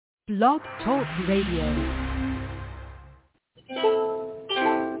Blog Talk Radio.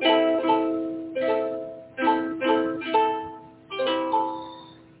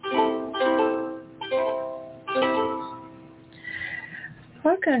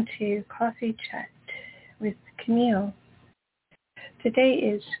 Welcome to Coffee Chat with Camille. Today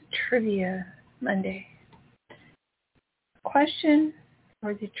is Trivia Monday. The question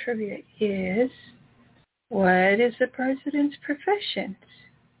for the trivia is, what is the president's profession?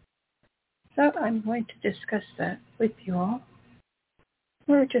 So I'm going to discuss that with you all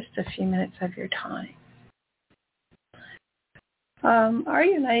for just a few minutes of your time. Our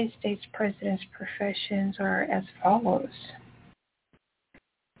United States president's professions are as follows.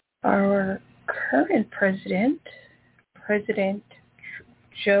 Our current president, President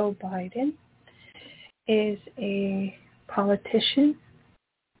Joe Biden, is a politician.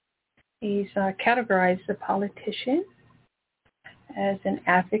 He's categorized a politician as an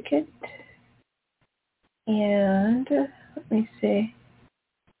advocate. And let me see.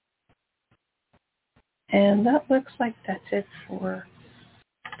 And that looks like that's it for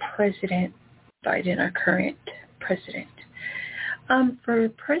President Biden, our current president. For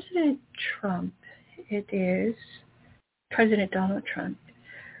President Trump, it is President Donald Trump.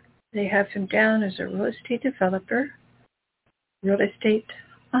 They have him down as a real estate developer, real estate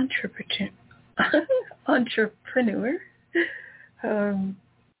entrepreneur,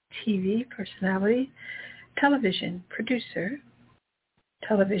 TV personality, television producer,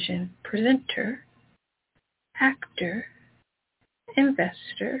 television presenter, actor,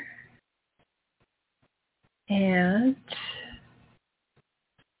 investor, and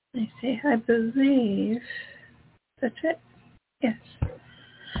I believe that's it. Yes.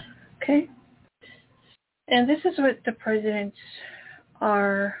 Okay. And this is what the presidents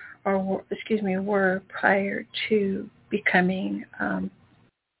were prior to becoming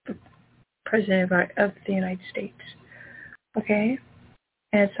president of the United States. Okay?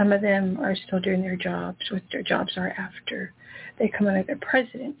 And some of them are still doing their jobs, what their jobs are after they come out of their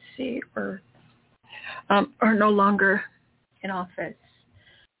presidency or are no longer in office.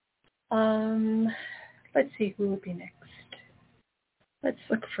 Let's see who will be next. Let's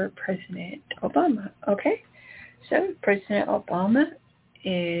look for President Obama. Okay? So President Obama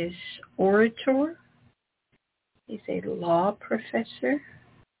is orator. He's a law professor.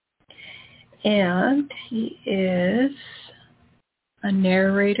 And he is a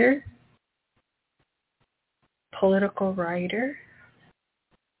narrator, political writer,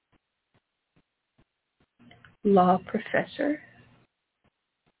 law professor,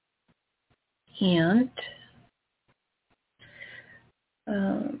 and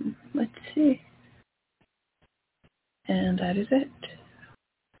let's see. And that is it.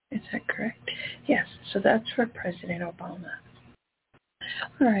 Is that correct? Yes. So that's for President Obama.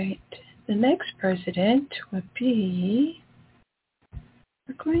 All right. The next president would be,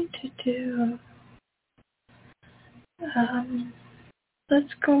 we're going to do,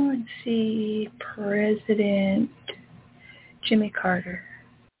 let's go and see President Jimmy Carter.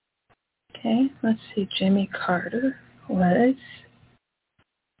 Okay, let's see. Jimmy Carter was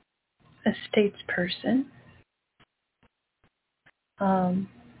a statesperson.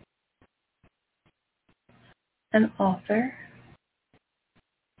 An author.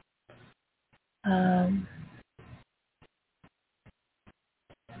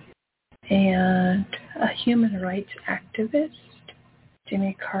 And a human rights activist.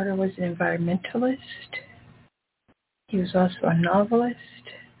 Jimmy Carter was an environmentalist. He was also a novelist,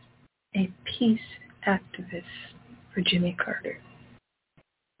 a peace activist for Jimmy Carter,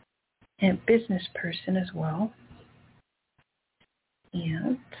 and a business person as well.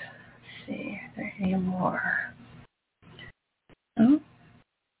 And let's see, are there any more? Oh,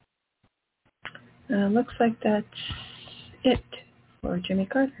 looks like that's it for Jimmy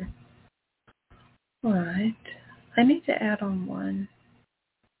Carter. All right. I need to add on one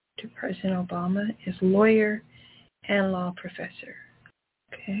to President Obama is lawyer and law professor.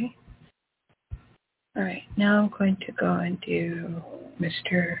 Okay. All right. Now I'm going to go and do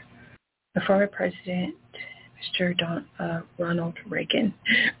the former president, Mr. Ronald Reagan.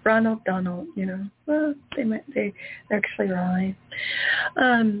 Donald, well, they actually rhyme.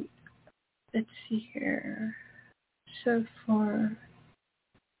 Let's see here. So for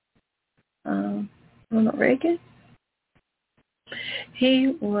Ronald Reagan, he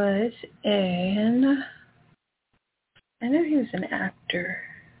was an actor.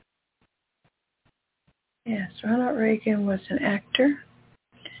 Yes, Ronald Reagan was an actor.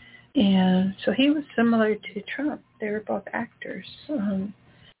 And so he was similar to Trump. They were both actors.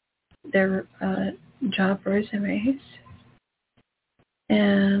 Their job resumes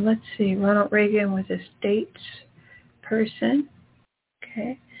And let's see, Ronald Reagan was a statesperson.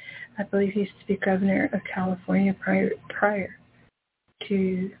 Okay. I believe he used to be governor of California prior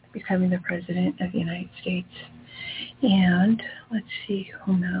to becoming the president of the United States. And let's see,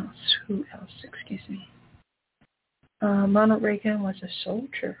 who else, excuse me. Ronald Reagan was a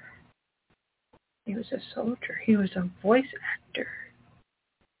soldier. He was a soldier. He was a voice actor.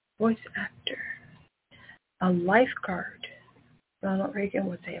 A lifeguard. Ronald Reagan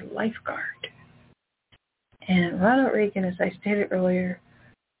was a lifeguard. And Ronald Reagan, as I stated earlier,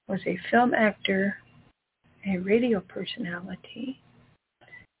 was a film actor, a radio personality,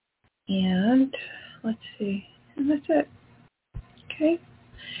 and let's see, and that's it. Okay?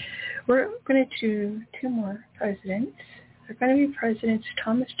 We're going to do two more presidents. They're going to be Presidents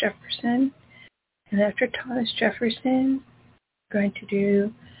Thomas Jefferson, and after Thomas Jefferson, we're going to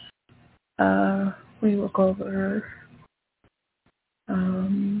do, we will go over,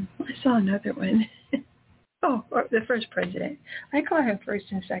 I saw another one. Oh, the first president. I call him first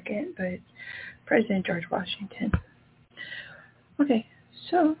and second, but President George Washington. Okay,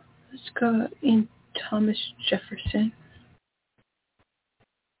 so let's go in Thomas Jefferson.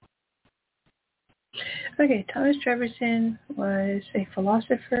 Okay, Thomas Jefferson was a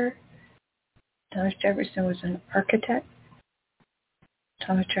philosopher. Thomas Jefferson was an architect.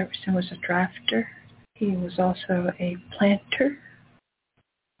 Thomas Jefferson was a drafter. He was also a planter.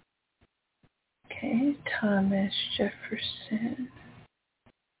 Okay, Thomas Jefferson.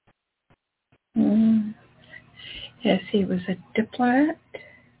 Yes, he was a diplomat.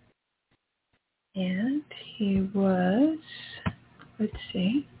 And he was, let's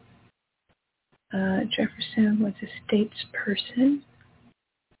see, Jefferson was a statesperson,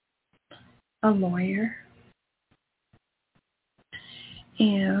 a lawyer,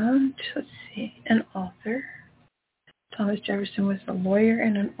 and, let's see, an author. Thomas Jefferson was a lawyer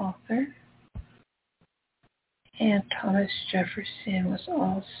and an author. And Thomas Jefferson was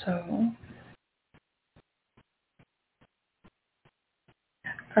also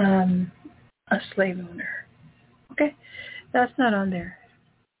a slave owner. Okay, that's not on there,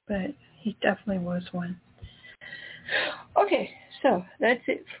 but he definitely was one. Okay, so that's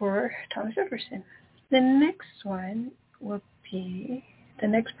it for Thomas Jefferson. The next one will be, the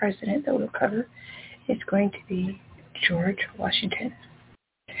next president that we'll cover is going to be George Washington.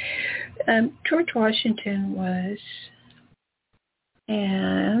 George Washington was,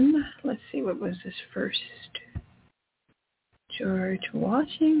 and let's see, what was his first? George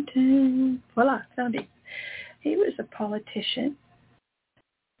Washington. Voila, found it. He was a politician.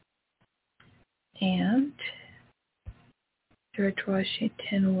 And George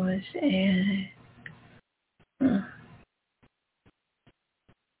Washington was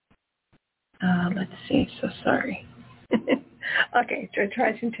let's see, so sorry. Okay, George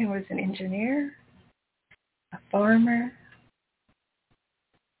Washington was an engineer, a farmer.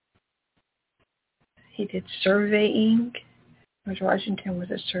 He did surveying. George Washington was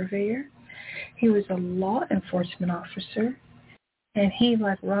a surveyor. He was a law enforcement officer. And he,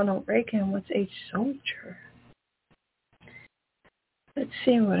 like Ronald Reagan, was a soldier. Let's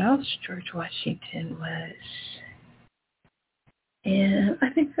see what else George Washington was. And I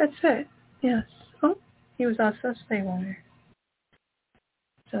think that's it. Yes. Oh, he was also a slave owner.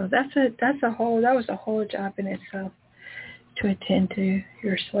 So that was a whole job in itself, to attend to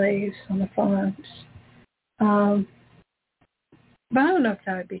your slaves on the farms. But I don't know if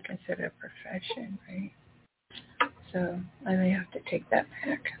that would be considered a profession, right? So I may have to take that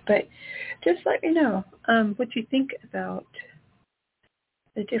back. But just let me know what you think about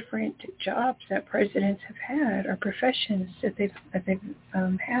the different jobs that presidents have had, or professions that they've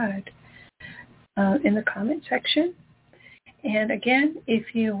had in the comment section. And again,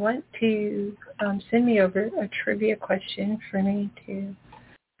 if you want to send me over a trivia question for me to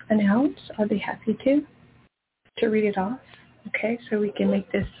announce, I'll be happy to read it off. Okay, so we can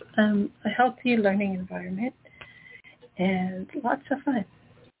make this a healthy learning environment and lots of fun.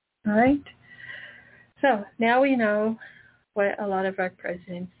 All right? So now we know what a lot of our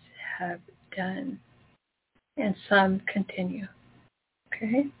presidents have done, and some continue.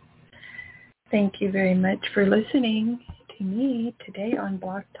 Okay? Thank you very much for listening to me today on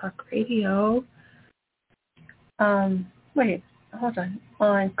Blog Talk Radio. Wait, hold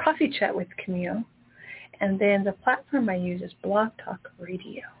on Coffee Chat with Camille. And then the platform I use is Blog Talk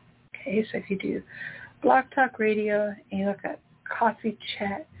Radio. Okay, so if you do Blog Talk Radio and you look at Coffee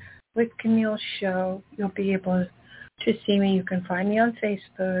Chat with Camille show, you'll be able to see me. You can find me on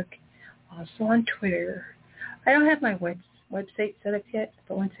Facebook, also on Twitter. I don't have my website set up yet,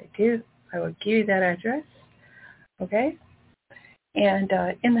 but once I do, I will give you that address. Okay? And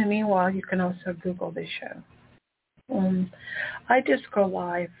in the meanwhile, you can also Google the show. I just go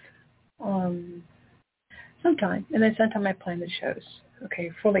live sometime, and then sometime I plan the shows.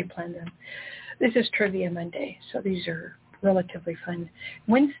 Okay, fully plan them. This is Trivia Monday, so these are relatively fun.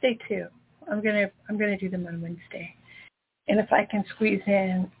 Wednesday too. I'm gonna do them on Wednesday, and if I can squeeze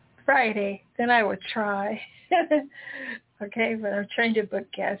in Friday, then I will try. Okay, but I'm trying to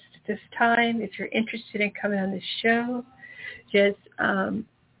book guests this time. If you're interested in coming on the show, just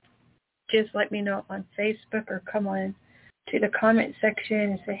let me know on Facebook or come on to the comment section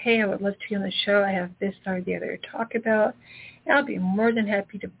and say, hey, I would love to be on the show. I have this or the other to talk about. And I'll be more than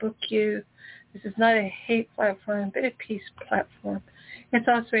happy to book you. This is not a hate platform, but a peace platform. It's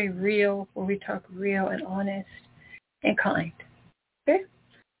also a real, where we talk real and honest and kind. Okay?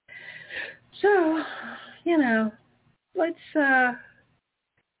 So, let's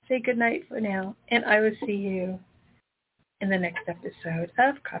say goodnight for now. And I will see you in the next episode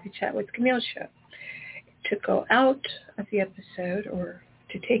of Coffee Chat with Camille Show. To go out of the episode, or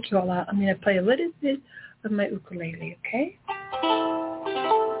to take you all out, I'm going to play a little bit of my ukulele, okay?